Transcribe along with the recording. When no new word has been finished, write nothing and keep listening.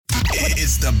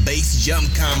It's the Bass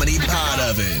Jump Comedy Pod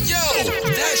Oven. Yo,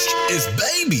 that is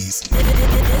babies.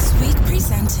 This week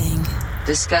presenting.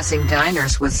 Discussing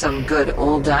diners with some good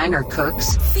old diner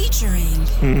cooks. Featuring.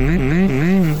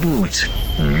 Müünboot.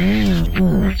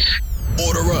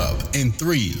 Order up in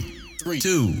 3,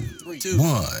 2,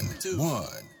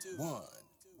 1.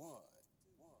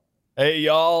 Hey,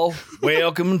 y'all.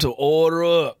 Welcome to Order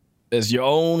Up. It's your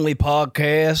only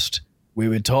podcast where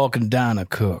we're talking diner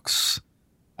cooks.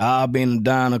 I've been a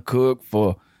diner cook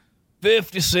for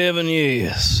 57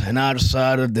 years, and I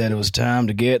decided that it was time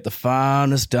to get the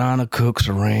finest diner cooks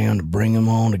around to bring them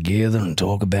on together and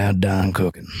talk about diner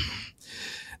cooking.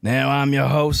 Now, I'm your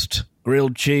host,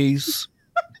 Grilled Cheese,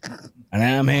 and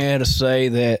I'm here to say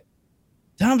that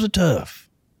times are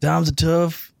tough. Times are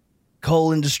tough.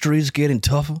 Coal industry's getting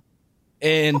tougher.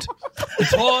 And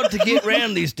it's hard to get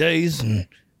around these days and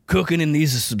cooking in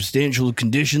these substantial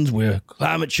conditions where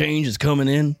climate change is coming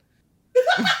in.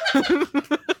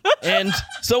 And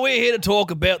so we're here to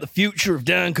talk about the future of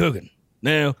dine cooking.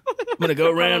 Now, I'm going to go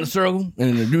around the circle and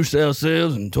introduce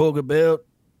ourselves and talk about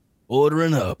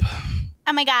ordering up.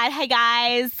 Oh my God. Hey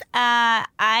guys.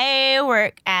 I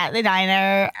work at the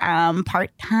diner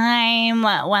part-time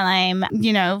while I'm,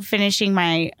 finishing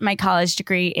my college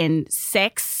degree in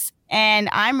 6. And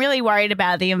I'm really worried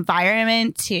about the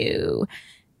environment too.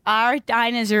 Our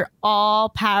diners are all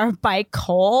powered by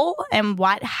coal. And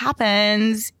what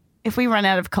happens if we run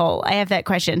out of coal? I have that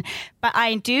question. But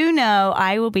I do know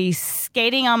I will be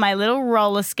skating on my little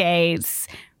roller skates,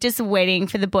 just waiting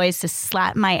for the boys to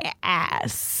slap my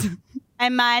ass.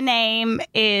 And my name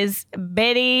is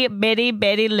Betty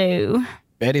Lou.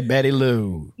 Betty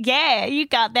Lou. Yeah, you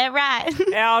got that right.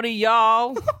 Howdy,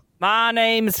 y'all. My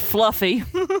name is Fluffy,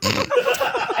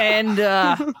 and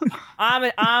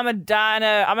I'm a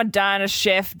diner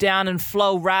chef down in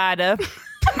Florida.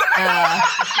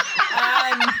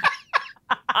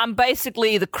 I'm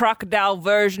basically the crocodile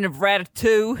version of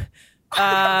Ratatouille,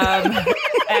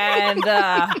 and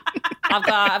I've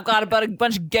got about a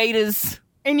bunch of gators.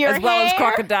 In your as well hair? as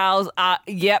crocodiles.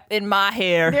 Yep, in my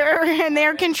hair.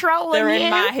 They're controlling They're you. in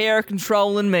my hair,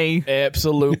 controlling me.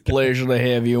 Absolute pleasure to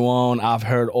have you on. I've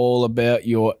heard all about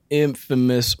your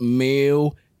infamous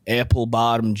meal, apple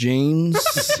bottom jeans.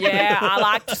 Yeah, I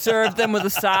like to serve them with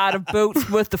a side of boots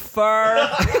with the fur.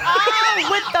 Oh,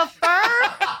 with the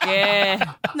fur?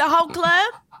 Yeah. The whole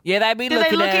club? Yeah, they be Do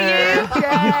looking they look at at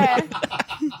her. you?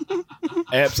 Yeah.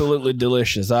 Absolutely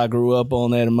delicious. I grew up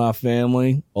on that in my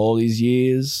family all these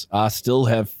years. I still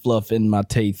have fluff in my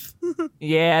teeth.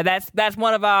 Yeah, that's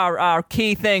one of our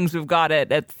key things we've got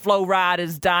at Flow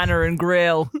Riders Diner and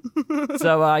Grill.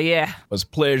 So, yeah. It was a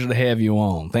pleasure to have you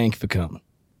on. Thank you for coming.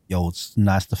 Yo, it's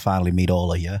nice to finally meet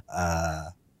all of you.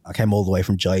 I came all the way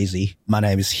from Jersey. My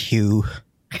name is Hugh,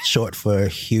 short for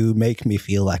Hugh Make Me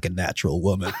Feel Like a Natural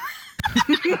Woman.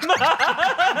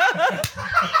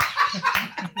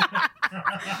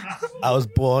 I was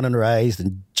born and raised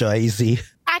in Jersey.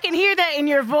 I can hear that in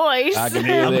your voice. I can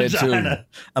hear that too.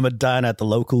 I'm a diner at the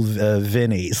local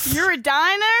Vinnie's. You're a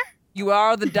diner? You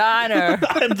are the diner.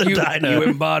 I'm the diner. You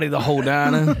embody the whole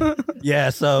diner. Yeah,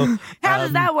 so... How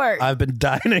does that work? I've been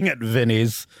dining at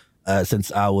Vinnie's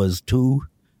since I was 2.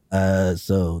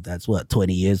 So that's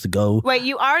 20 years ago. Wait,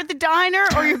 you are the diner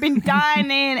or you've been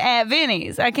dining at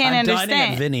Vinnie's? I can't understand.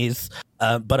 Dining at Vinnie's,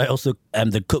 but I also am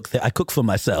the cook. I cook for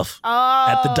myself Oh,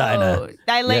 at the diner.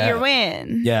 They let Yeah. you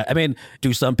win. Yeah, I mean,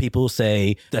 do some people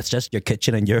say that's just your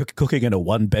kitchen and you're cooking in a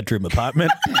 1-bedroom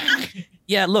apartment?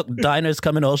 Yeah, look, diners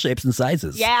come in all shapes and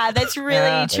sizes. Yeah, that's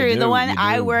really true. do, The one you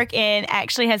I do. work in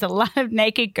actually has a lot of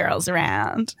naked girls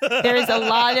around. There's a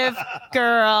lot of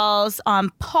girls on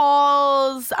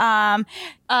poles.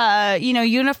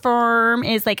 Uniform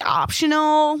is like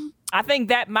optional. I think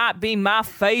that might be my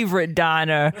favorite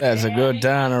diner. That's a good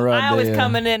diner right I always there.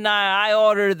 come in, I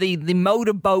order the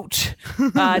motorboat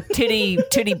titty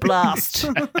blast.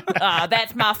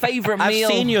 That's my favorite meal.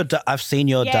 I've seen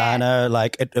your Yeah. diner.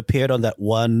 Like it appeared on that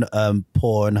one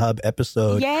Pornhub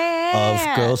episode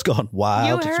Yeah. of Girls Gone Wild.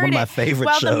 You It's heard one of my it. favorite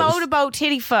well, shows. the motorboat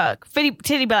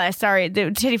titty blast. Sorry,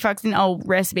 the titty fuck's an old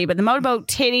recipe, but the motorboat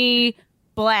titty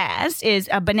blast is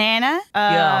a banana,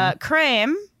 Yum.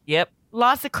 creme, Yep.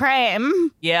 lots of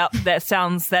creme, Yep. That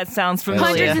sounds familiar.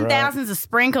 hundreds and right. thousands of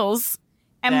sprinkles,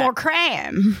 and That- more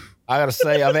creme. I gotta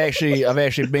say, I've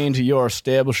actually been to your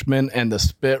establishment, and the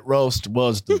spit roast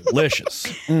was delicious.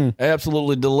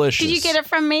 Absolutely delicious. Did you get it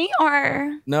from me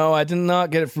or? No, I did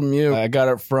not get it from you. I got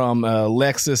it from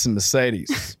Lexus and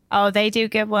Mercedes. Oh, they do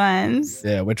good ones.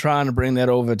 Yeah, we're trying to bring that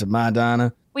over to my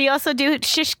diner. We also do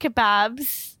shish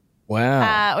kebabs.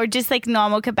 Wow. Or just like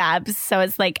normal kebabs. So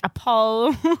it's like a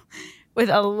pole with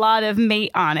a lot of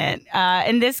meat on it.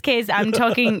 In this case, I'm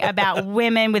talking about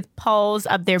women with poles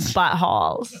up their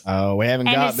buttholes. Oh, we haven't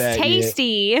And got it's that tasty.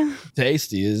 yet.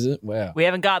 Tasty, is it? Wow. We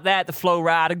haven't got that at the Flow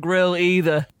Rider Grill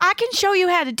either. I can show you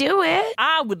how to do it.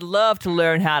 I would love to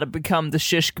learn how to become the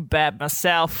shish kebab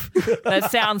myself.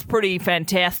 That sounds pretty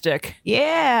fantastic.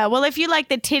 Yeah. Well, if you like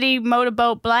the titty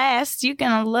motorboat blast, you're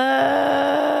going to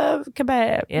love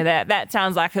kebab. Yeah, that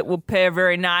sounds like it will pair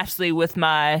very nicely with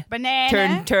my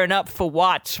Banana. turn up for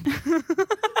what?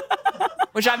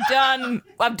 Which I've done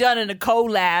in a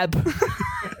collab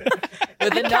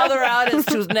with another artist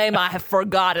whose name I have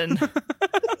forgotten.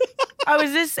 Oh,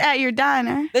 is this at your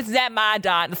diner? This is at my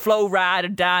diner, the Flow Rider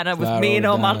diner, with Flow me and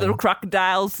all my Diner. little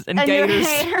crocodiles and And your gators.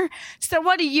 hair. So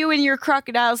what are you and your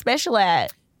crocodile special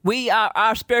at? We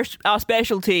our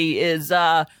specialty is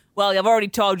well, I've already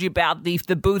told you about the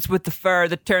boots with the fur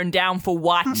that turn down for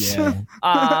what? Yeah.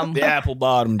 The apple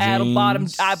bottom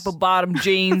jeans. apple bottom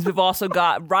jeans. We've also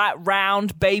got right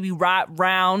round, baby right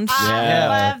round. I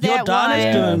love Your that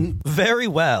diner's one. doing very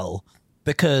well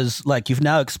because, like, you've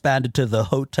now expanded to the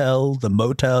hotel, the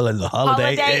motel, and the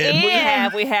Holiday Holiday Inn.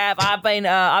 Inn. We have. I've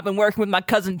been working with my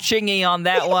cousin Chingy on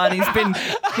that one. He's been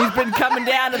coming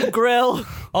down to the grill.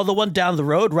 Oh, the one down the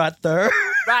road right there.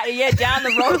 Right, yeah, down the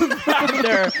road, right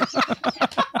there.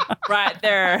 Right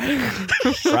there.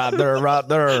 Right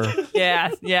there.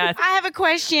 Yeah. I have a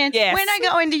question. Yes. When I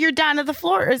go into your diner, the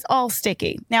floor is all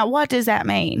sticky. Now, what does that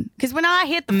mean? Because when I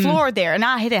hit the floor there, and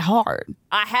I hit it hard.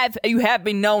 You have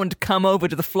been known to come over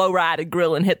to the Flow Rider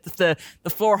Grill and hit the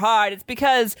floor hard. It's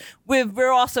because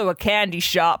we're also a candy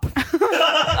shop.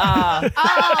 And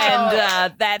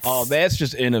that's Oh, that's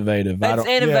just innovative. that's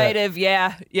innovative.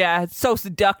 Yeah. It's so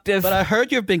seductive. But I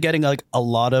heard you've been getting like a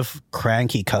lot of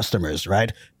cranky customers,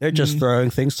 right? They're just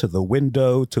throwing things to the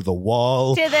window, to the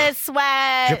wall, To the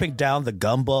sweat. dripping down the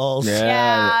gumballs.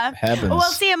 Yeah, it happens. Well,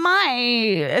 see, at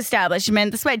my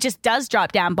establishment, the sweat just does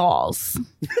drop down balls.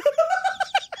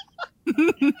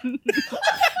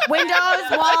 Windows,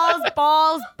 walls,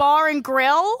 balls, bar and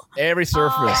grill. Every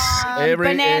surface.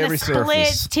 Banana every splits,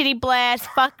 surface. titty blast,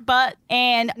 fucked butt,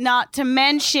 and not to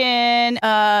mention,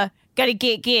 gotta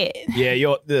get.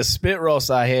 Yeah, the spit roast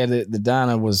I had at the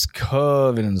diner was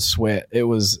covered in sweat. It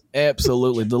was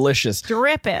absolutely delicious.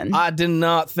 Dripping. I did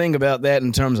not think about that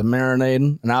in terms of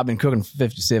marinating, and I've been cooking for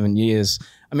 57 years.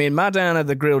 I mean, my diner,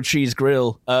 the Grilled Cheese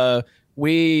Grill,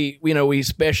 we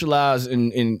specialize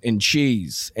in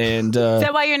cheese, and Is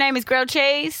that why your name is Grilled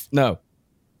Cheese? no.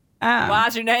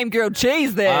 Why's your name Grilled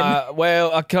Cheese then?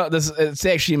 Well, I can't. It's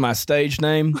actually my stage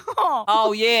name.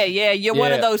 Oh yeah. You're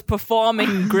one of Yeah. those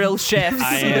performing grill chefs.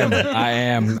 I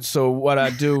am. So what I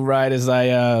do, right, is I,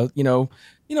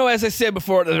 as I said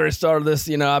before at the very start of this,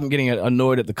 I'm getting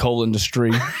annoyed at the coal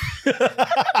industry.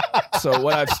 So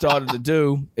what I've started to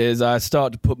do is I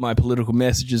start to put my political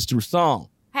messages through song.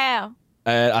 How?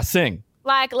 I sing.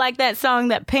 Like that song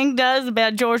that Pink does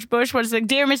about George Bush. What is it?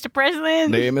 Dear Mr.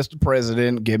 President. Dear Mr.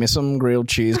 President, give me some grilled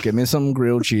cheese. Give me some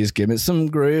grilled cheese. Give me some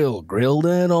grill. Grill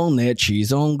that on that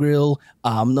cheese on grill.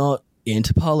 I'm not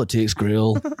into politics,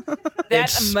 grill.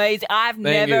 That's amazing. I've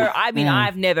Thank never. you. I mean,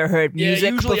 I've never heard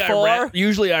music before.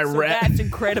 Usually I So rap. that's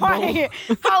incredible. Wait,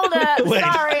 hold up.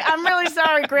 Sorry. I'm really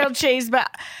sorry, Grilled Cheese, but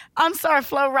I'm sorry,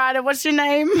 Flow Rider. What's your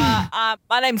name? My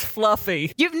name's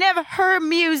Fluffy. You've never heard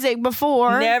music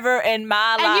before. Never in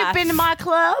my life. And you've been to my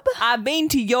club? I've been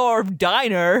to your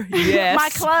diner. Yes. My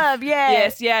club,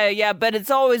 yes. Yes, yeah, but it's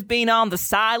always been on the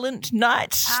silent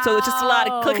night, so it's just a lot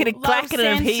of clicking and low clacking of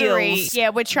sensory. heels. Yeah,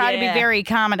 we try to be Yeah. very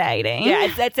accommodating. Yeah,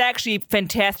 that's actually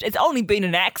fantastic. It's only been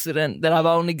an accident that I've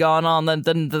only gone on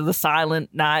the silent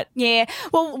night. Yeah.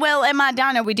 Well, at my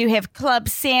diner, we do have club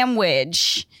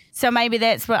sandwich. So maybe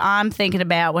that's what I'm thinking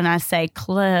about when I say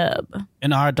club.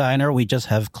 In our diner, we just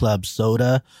have club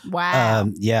soda. Wow.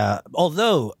 Yeah.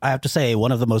 Although I have to say,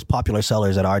 one of the most popular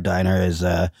sellers at our diner is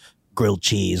grilled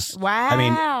cheese. Wow. I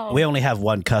mean, we only have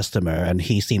one customer, and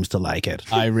he seems to like it.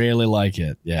 I really like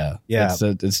it. Yeah. Yeah.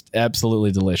 It's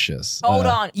absolutely delicious. Hold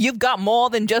on, you've got more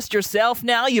than just yourself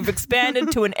now. You've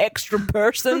expanded to an extra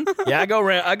person. Yeah, I go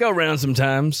around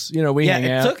sometimes. We hang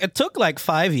out. It took like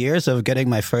 5 years of getting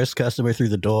my first customer through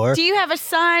the door. Do you have a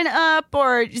sign up,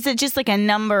 or is it just like a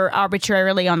number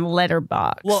arbitrarily on the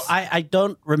letterbox? Well, I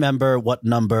don't remember what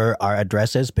number our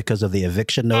address is because of the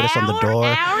eviction notice on the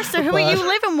door. So who are you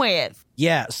living with? with.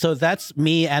 Yeah, so that's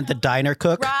me and the diner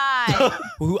cook, Right.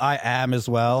 who I am as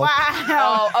well. Wow.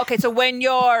 Oh, okay. So when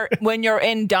you're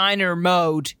in diner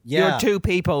mode, Yeah. you're two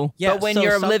people. Yeah, But when so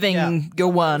you're some- living, yeah. you're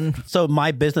one. So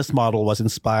my business model was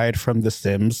inspired from The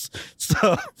Sims. So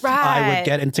I Right. would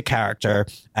get into character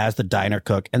as the diner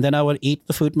cook, and then I would eat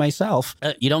the food myself.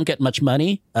 You don't get much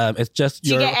money. It's just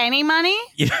Do you get any money?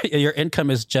 your income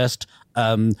is just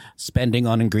spending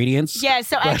on ingredients. Yeah,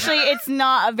 so actually it's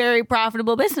not a very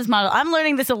profitable business model. I'm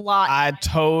learning this a lot. I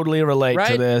totally relate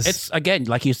Right? to this. It's again,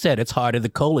 like you said, it's hard in the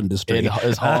coal industry.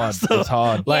 It's hard. It's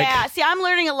hard. Like, yeah, see, I'm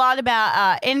learning a lot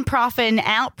about in profit and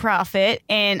out profit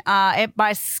and at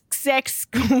my sex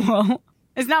school.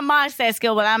 It's not my sex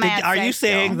school, but I'm at are sex you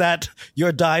saying school. that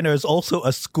your diner is also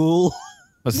a school?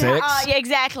 For sex? Yeah,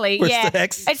 exactly. For yeah,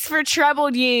 sex? it's for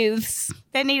troubled youths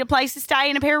that need a place to stay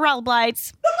and a pair of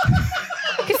rollerblades.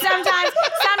 Because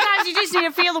sometimes you just need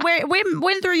to feel the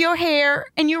wind through your hair,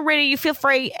 and you're ready. You feel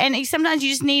free, and sometimes you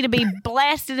just need to be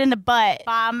blasted in the butt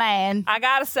by a man. I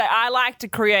gotta say, I like to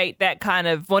create that kind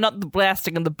of, well, not the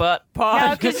blasting in the butt part.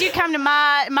 No, because you come to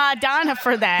my diner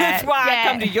for that. That's why Yeah.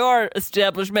 I come to your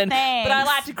establishment. Thanks. But I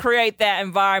like to create that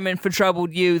environment for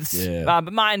troubled youths. Yeah.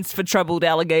 But mine's for troubled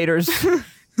alligators.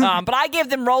 But I give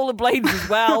them rollerblades as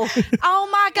well. Oh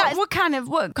my God! What kind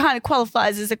of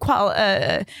qualifies as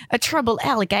a troubled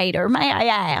alligator? May I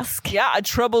ask? Yeah, a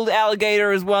troubled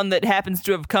alligator is one that happens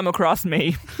to have come across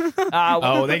me.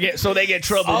 They get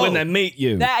trouble when they meet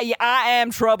you. Yeah, I am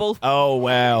trouble. Oh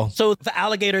wow. So the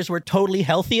alligators were totally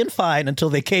healthy and fine until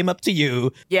they came up to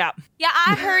you. Yeah. Yeah,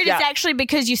 I heard Yeah. it's actually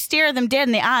because you stare them dead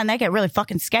in the eye and they get really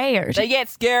fucking scared. They get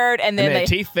scared and then And their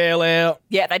teeth fell out.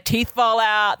 yeah, their teeth fall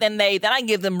out. Then I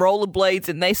give them rollerblades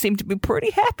and they seem to be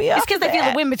pretty happy. It's after because they feel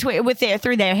that. the wind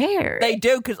through their hair. They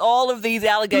do, because all of these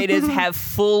alligators have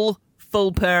full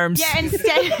perms. Yeah,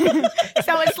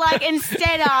 so it's like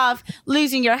instead of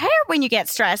losing your hair when you get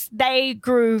stressed, they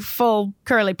grew full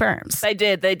curly perms. They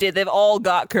did. They've all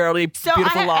got curly, So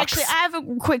beautiful locks. I have a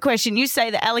quick question. You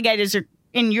say the alligators are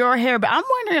in your hair, but I'm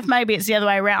wondering if maybe it's the other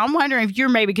way around. I'm wondering if you're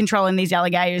maybe controlling these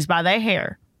alligators by their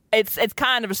hair. It's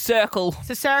kind of a circle. It's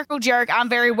a circle jerk. I'm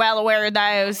very well aware of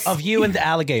those. Of you and the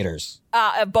alligators.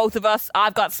 Both of us,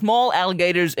 I've got small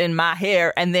alligators in my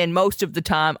hair, and then most of the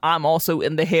time I'm also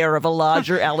in the hair of a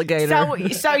larger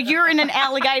alligator. So you're in an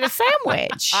alligator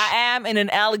sandwich. I am in an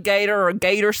alligator or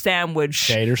gator sandwich.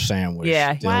 Gator sandwich.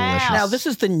 Yeah. Delicious. Now, this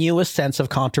is the newest sense of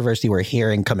controversy we're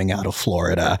hearing coming out of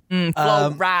Florida.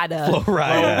 Flo Rida.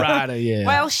 Florida, yeah.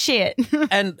 Well, shit.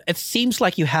 And it seems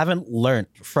like you haven't learned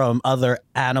from other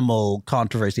animal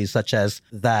controversies, such as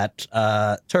that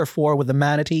turf war with the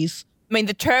manatees. I mean,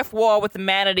 the turf war with the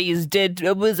manatees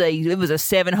it was a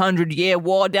 700-year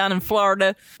war down in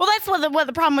Florida. Well, that's where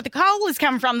the problem with the coal is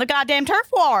coming from, the goddamn turf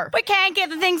war. We can't get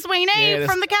the things we need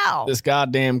from the coal. This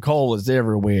goddamn coal is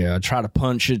everywhere. I try to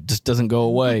punch it, just doesn't go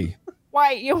away.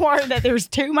 Wait, you're worried that there's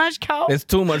too much coal? There's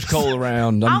too much coal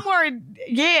around. I'm worried.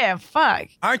 Yeah, fuck.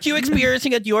 Aren't you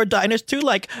experiencing at your diners too?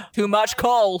 Like, Too much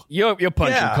coal. You're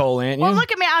punching Yeah. coal, ain't you? Well, look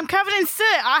at me. I'm covered in soot.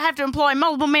 I have to employ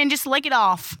multiple men just to lick it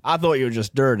off. I thought you were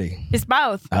just dirty. It's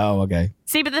both. Oh, okay.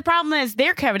 See, but the problem is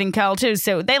they're covered in coal too,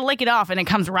 so they lick it off and it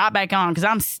comes right back on because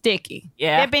I'm sticky.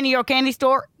 Yeah. They've been to your candy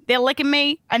store, they're licking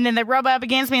me, and then they rub up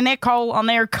against me and their coal on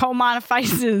their coal miner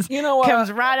faces. You know what? Comes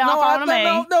right off onto me.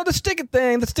 No, the sticky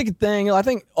thing. I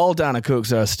think all diner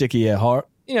cooks are sticky at heart.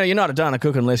 You know, you're not a diner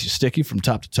cook unless you're sticky from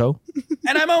top to toe.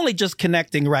 and I'm only just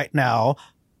connecting right now.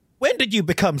 When did you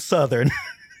become Southern?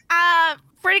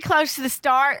 Pretty close to the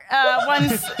start.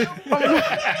 Once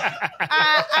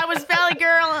I was Valley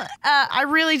Girl, I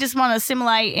really just want to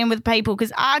assimilate in with people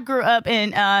because I grew up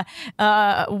in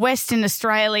Western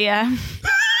Australia.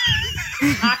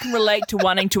 I can relate to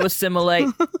wanting to assimilate.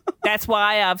 That's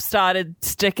why I've started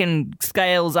sticking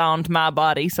scales onto my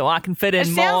body so I can fit in It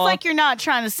more. sounds like you're not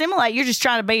trying to assimilate. You're just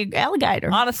trying to be an alligator.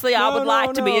 Honestly, I would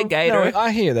like to be a gator. No,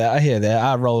 I hear that.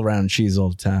 I roll around in cheese all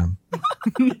the time.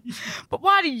 But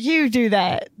why do you do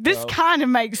that? This kind of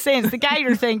makes sense. The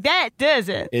gator thing, that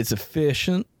doesn't. It's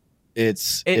efficient. It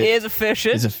is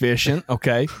efficient. It's efficient,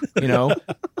 okay. You know,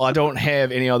 well, I don't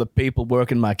have any other people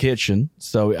working my kitchen,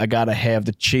 so I got to have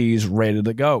the cheese ready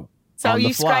to go. So on the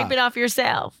you fly. scrape it off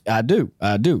yourself. I do.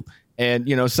 And,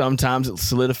 you know, sometimes it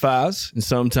solidifies, and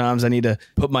sometimes I need to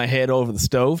put my head over the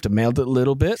stove to melt it a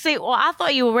little bit. See, well, I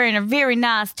thought you were wearing a very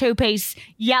nice two-piece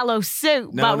yellow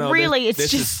suit, No, but no, really this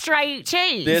it's just is- straight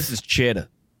cheese. This is cheddar.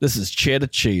 This is cheddar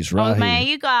cheese right Oh, man, here.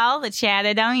 you got all the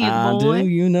cheddar, don't you, I boy? do.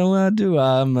 You know I do.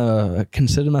 I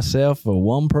consider myself a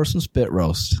one-person spit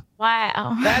roast.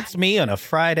 Wow. That's me on a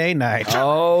Friday night.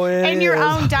 Oh, yeah. In your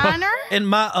own diner? In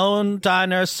my own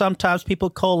diner, sometimes people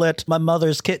call it my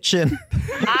mother's kitchen.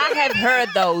 I have heard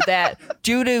though that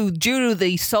due to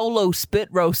the solo spit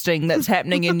roasting that's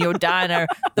happening in your diner,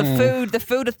 the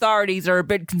food authorities are a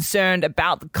bit concerned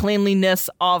about the cleanliness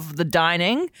of the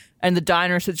dining and the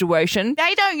diner situation.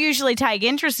 They don't usually take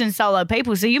interest in solo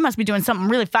people, so you must be doing something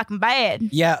really fucking bad.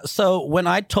 Yeah, so when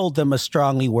I told them a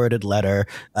strongly worded letter,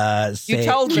 You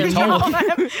told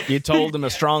them. You told them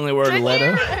a strongly worded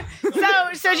letter.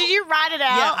 So did you write it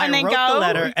out yeah, and I then wrote go? the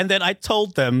letter, and then I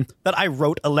told them that I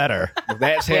wrote a letter.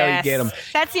 That's how Yes. you get them.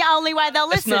 That's the only way they'll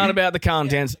It's listen. not about the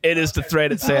contents. It is the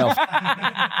thread itself.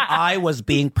 I was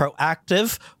being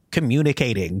proactive,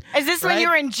 communicating. Is this when right? you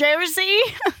were in Jersey?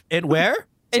 In where?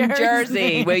 In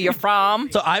Jersey, where you're from.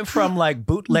 So I'm from like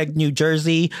bootleg New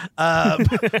Jersey. Called-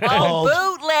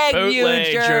 Bootleg New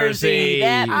Bootleg Jersey. Jersey,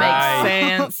 That right.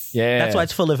 makes sense. Yeah. That's why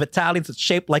it's full of Italians. It's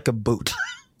shaped like a boot.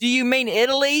 Do you mean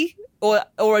Italy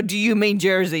or do you mean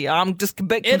Jersey? I'm just a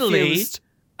bit Italy. confused.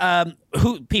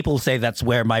 Who people say that's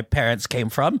where my parents came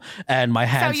from, and my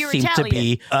hands you're seem to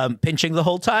be pinching the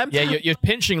whole time. Yeah, you're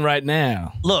pinching right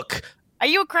now. Look, Are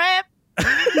you a crab?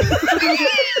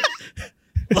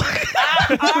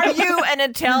 Are you an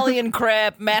Italian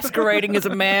crab masquerading as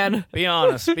a man? Be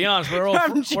honest. Be honest. We're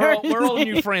all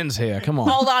new friends here. Come on.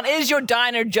 Hold on, is your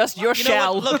diner just your you know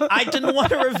shell? what? Look, I didn't want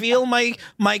to reveal my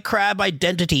crab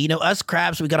identity. You know, us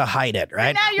crabs, we gotta hide it,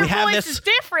 right? Now your we have voice this. is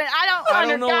different. I I don't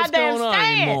don't know what's goddamn going on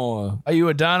stand. anymore. Are you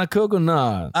a diner cook or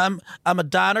not? I'm a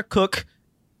diner cook.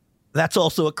 That's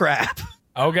also a crab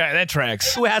Okay, that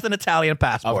tracks. who has an Italian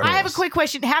passport. I have a quick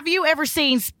question. Have you ever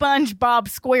seen SpongeBob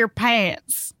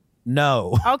SquarePants?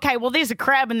 No. Okay, well, there's a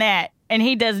crab in that, and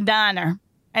he does diner.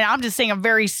 And I'm just seeing a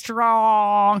very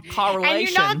strong Correlation. And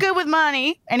you're not good with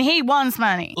money, and he wants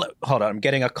money. Look, hold on, I'm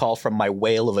getting a call from my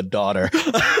whale of a daughter.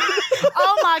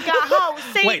 Oh my God! Oh,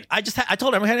 see, Wait, I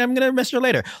told her I'm gonna miss her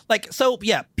later. Like, so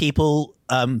yeah, people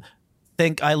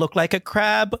think I look like a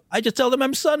crab. I just tell them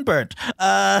I'm sunburnt.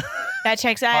 that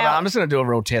checks Hold on, out. I'm just going to do a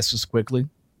road test just quickly.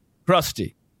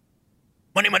 Crusty.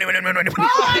 Money. Oh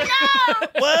my God!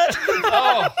 What?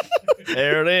 Oh,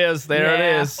 there it is. There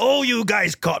Yeah. it is. Oh, you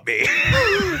guys caught me.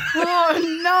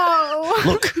 Oh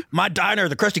no! Look, my diner,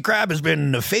 the Krusty Krab, has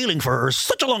been failing for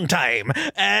such a long time,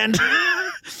 and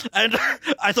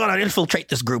I thought I'd infiltrate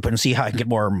this group and see how I can get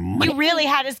more money. You really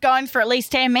had us going for at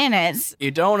least 10 minutes.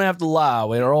 You don't have to lie.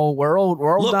 We're all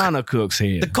Look, diner cooks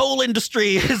here. The coal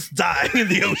industry is dying in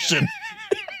the ocean.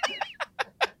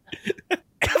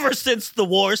 Ever since the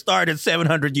war started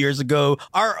 700 years ago,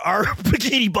 our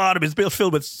Bikini Bottom is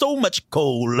filled with so much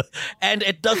coal, and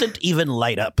it doesn't even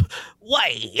light up.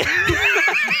 Why?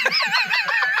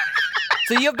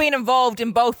 So you've been involved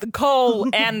in both the coal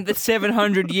and the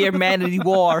 700-year manatee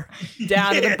war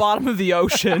down at the bottom of the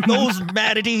ocean. Those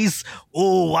manatees,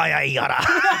 oh, why yada.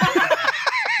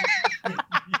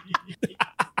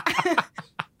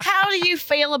 How do you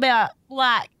feel about,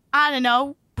 like, I don't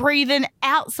know, breathing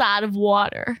outside of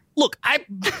water? Look,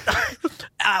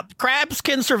 crabs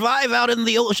can survive out in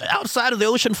the ocean, outside of the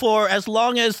ocean for as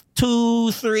long as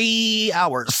 2-3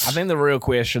 hours. I think the real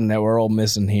question that we're all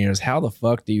missing here is how the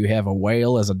fuck do you have a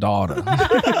whale as a daughter?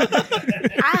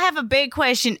 I have a big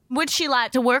question. Would she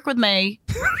like to work with me?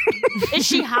 Is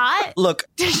she hot? Look,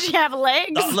 Does she have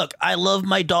legs? I love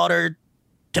my daughter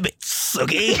to bits,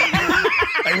 okay?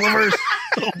 I love her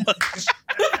so much.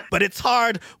 But it's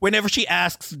hard whenever she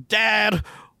asks, Dad,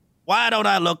 why don't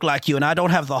I look like you? And I don't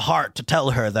have the heart to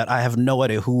tell her that I have no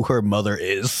idea who her mother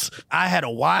is. I had a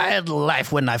wild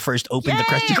life when I first opened the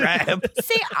Krusty Krab.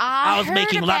 See, I was heard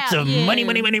making lots about of you. money.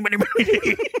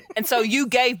 And so you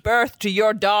gave birth to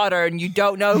your daughter and you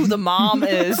don't know who the mom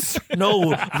is.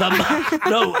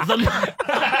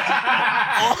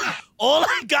 All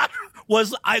I got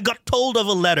was I got told of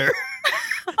a letter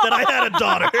that I had a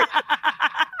daughter.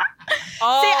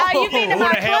 See, you've been to It my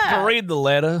would have helped to club. read the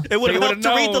letter. It would So you have helped to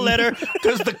would've read the known. letter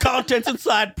because the contents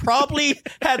inside probably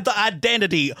had the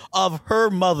identity of her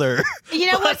mother. You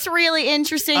know what's really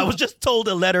interesting? I was just told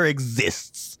a letter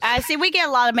exists. See, we get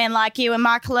a lot of men like you in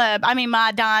my club. I mean,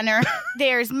 my diner.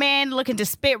 There's men looking to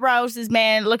spit roast. There's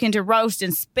men looking to roast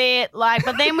and spit.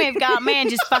 But then we've got men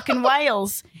just fucking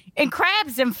whales. And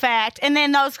crabs, in fact. And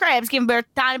then those crabs giving birth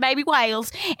to tiny baby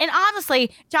whales. And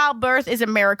honestly, childbirth is a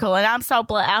miracle. And I'm so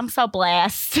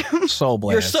blessed. So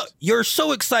blessed. You're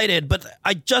so excited, but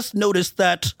I just noticed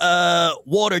that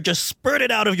water just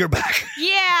spurted out of your back.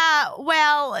 Yeah,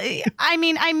 well, I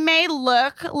mean, I may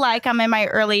look like I'm in my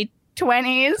early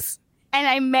 20s. And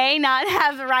I may not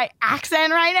have the right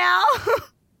accent right now.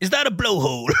 Is that a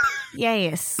blowhole?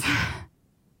 Yes.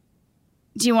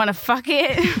 Do you want to fuck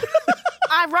it?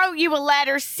 I wrote you a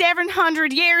letter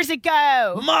 700 years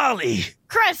ago. Molly!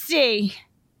 Krusty,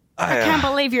 I can't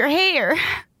believe you're here.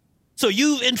 So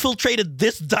you've infiltrated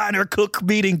this diner cook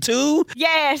meeting too?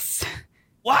 Yes.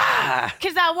 Why?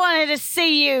 Because I wanted to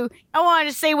see you. I wanted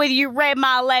to see whether you read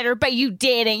my letter, but you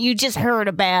didn't. You just heard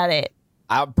about it.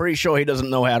 I'm pretty sure he doesn't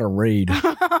know how to read.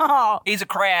 He's a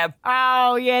crab.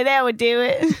 Oh, yeah, that would do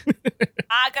it.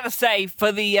 I gotta say,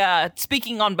 for the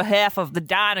speaking on behalf of the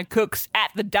diner cooks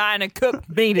at the diner cook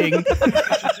meeting,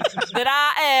 that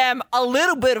I am a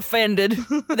little bit offended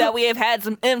that we have had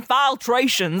some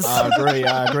infiltrations. I agree.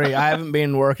 I haven't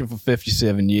been working for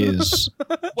 57 years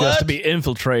just to be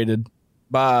infiltrated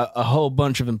by a whole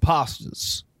bunch of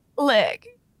imposters. Look,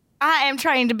 I am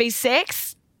trained to be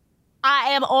sex.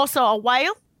 I am also a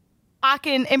whale. I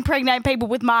can impregnate people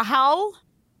with my hole.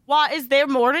 What is there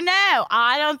more to know?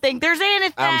 I don't think there's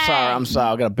anything. I'm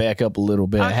sorry. I got to back up a little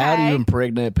bit. Okay. How do you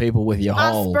impregnate people with your I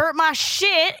hole? spurt my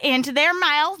shit into their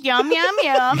mouth, yum, yum,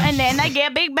 yum, and then they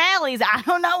get big bellies. I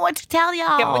don't know what to tell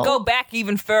y'all. Can we go back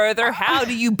even further? How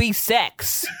do you be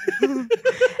sex?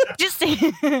 Just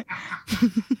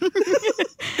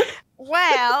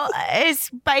well,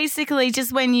 it's basically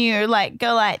just when you like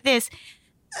go like this.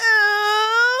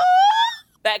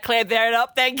 That cleared that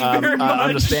up. Thank you very much. I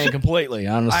understand completely.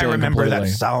 I remember that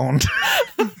sound.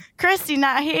 Christy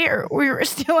not here. We were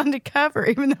still undercover,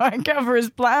 even though our cover is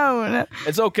blown.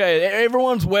 It's okay.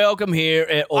 Everyone's welcome here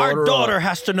at Order Our daughter Up.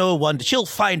 has to know she'll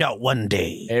find out one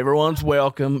day. Everyone's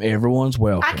welcome. Everyone's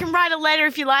welcome. I can write a letter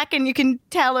if you like, and you can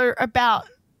tell her about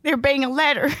there being a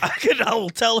letter. I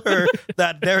will tell her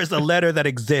that there is a letter that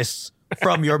exists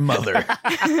from your mother.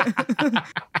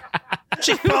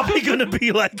 She's probably going to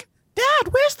be like, Dad,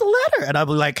 where's the letter? And I'll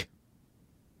be like,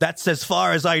 that's as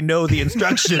far as I know the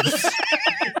instructions.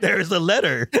 There's a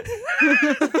letter.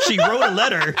 She wrote a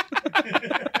letter.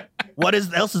 What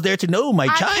else is there to know, my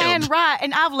child? I can write,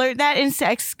 and I've learned that in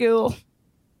sex school.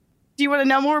 Do you want to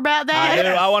know more about that? I do.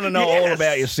 I want to know all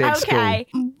about your sex Okay.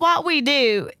 school. What we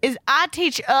do is I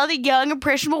teach other young,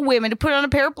 impressionable women to put on a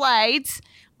pair of blades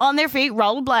on their feet,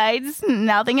 roller blades,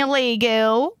 nothing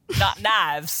illegal. Not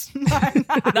knives.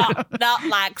 not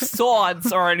like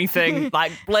swords or anything.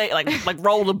 Like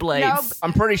roller blades. Nope.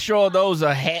 I'm pretty sure those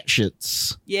are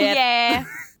hatchets. Yeah.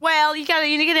 Well, you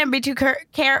gotta be too careful.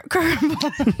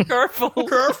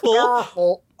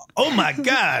 Careful. Oh my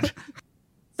God.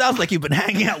 Sounds like you've been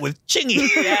hanging out with Chingy.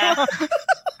 Yeah.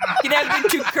 You never be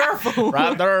too careful.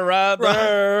 Right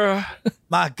there.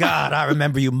 My God, I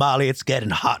remember you, Molly. It's getting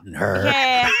hot in her.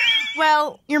 Yeah.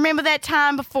 Well, you remember that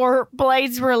time before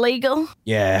blades were illegal?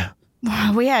 Yeah,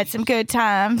 We had some good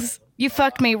times. You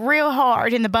fucked me real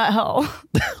hard in the butthole.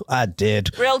 I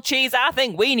did. Real cheese, I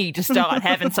think we need to start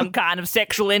having some kind of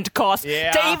sexual intercourse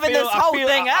to even this whole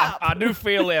thing up. I do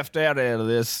feel left out of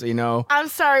this, you know. I'm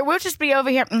sorry. We'll just be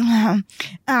over here. Money.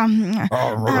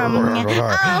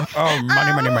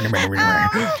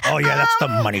 Oh, yeah, that's the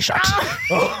money shot.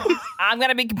 I'm going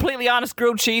to be completely honest,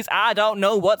 grilled cheese. I don't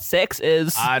know what sex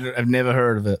is. I've never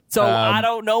heard of it. So I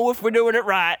don't know if we're doing it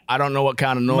right. I don't know what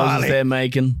kind of noises Molly. they're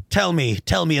making. Tell me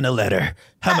in a letter.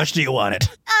 How much do you want it?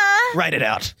 Write it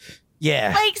out.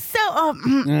 Yeah. Like so.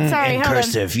 Sorry. In Hold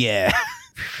cursive, yeah.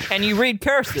 Can you read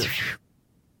cursive?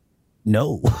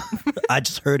 No. I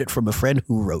just heard it from a friend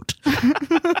who wrote. on.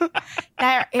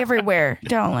 They're everywhere,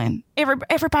 darling.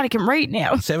 Everybody can read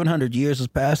now. 700 years has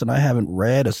passed and I haven't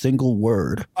read a single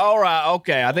word. All right,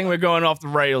 okay. I think we're going off the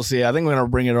rails here. I think we're going to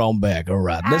bring it on back. All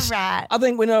right. All right. I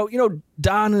think we know,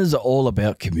 diners are all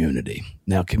about community.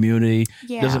 Now, community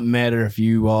doesn't matter if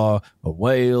you are a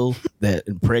whale that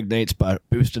impregnates by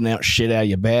boosting out shit out of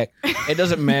your back. It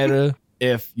doesn't matter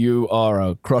if you are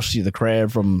a Krusty the Crab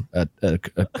from a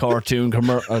cartoon,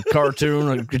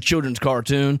 a children's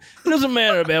cartoon. It doesn't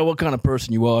matter about what kind of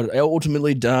person you are.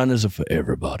 Ultimately, diners are for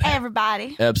everybody.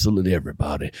 Everybody. Absolutely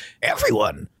everybody.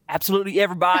 Everyone. Absolutely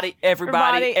everybody,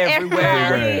 everywhere.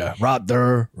 Everywhere. Right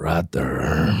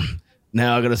there.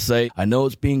 Now I gotta say, I know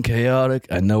it's been chaotic.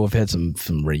 I know we've had some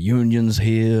reunions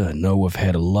here. I know we've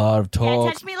had a lot of Can't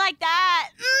talk. touch me like that.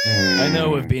 I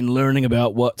know we've been learning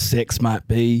about what sex might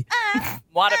be.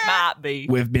 What it might be.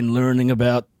 We've been learning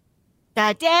about.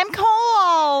 Goddamn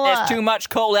coal. There's too much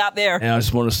coal out there. And I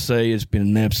just want to say it's been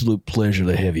an absolute pleasure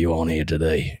to have you on here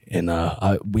today. And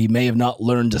we may have not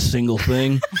learned a single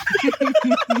thing,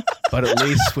 but at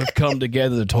least we've come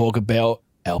together to talk about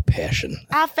our passion.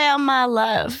 I found my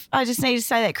love. I just need to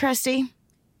say that, Krusty.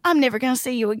 I'm never going to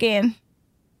see you again.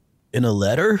 In a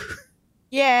letter?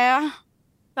 Yeah.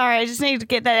 Sorry, I just need to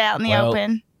get that out in the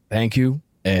open. Thank you.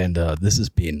 And this has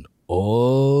been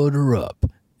Order Up.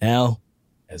 Now,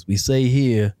 as we say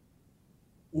here,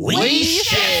 We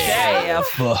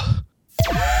Chef.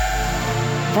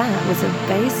 That was a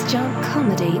Bass Jump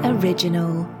Comedy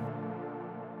original.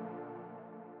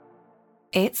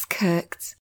 It's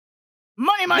cooked.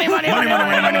 Money, money, money, money,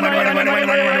 money, money, money, money,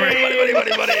 money,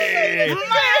 money, money.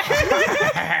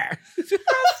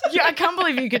 Yeah, I can't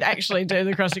believe you could actually do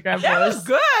the Krusty Krab That was voice.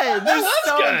 good. That's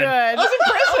so good. That's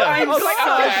impressive. I'm I was so like,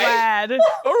 okay. glad.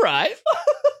 All right.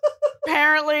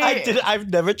 Apparently, I've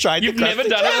never tried. You've never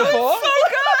done it before?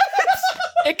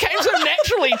 It came so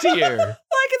naturally to you.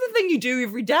 Like it's a thing you do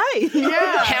every day.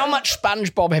 Yeah. How much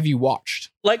SpongeBob have you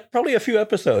watched? Like probably a few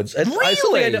episodes. And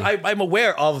Really? I'm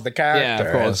aware of the character. Yeah,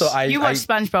 of course. And so You watch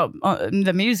SpongeBob,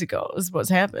 the musical, is what's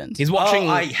happened. He's watching.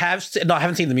 I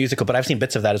haven't seen the musical, but I've seen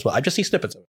bits of that as well. I just see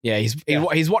snippets of it. Yeah,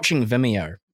 he's watching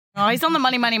Vimeo. Oh, he's on the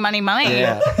money, money, money, money.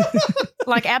 Yeah.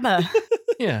 Like ABBA.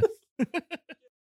 Yeah.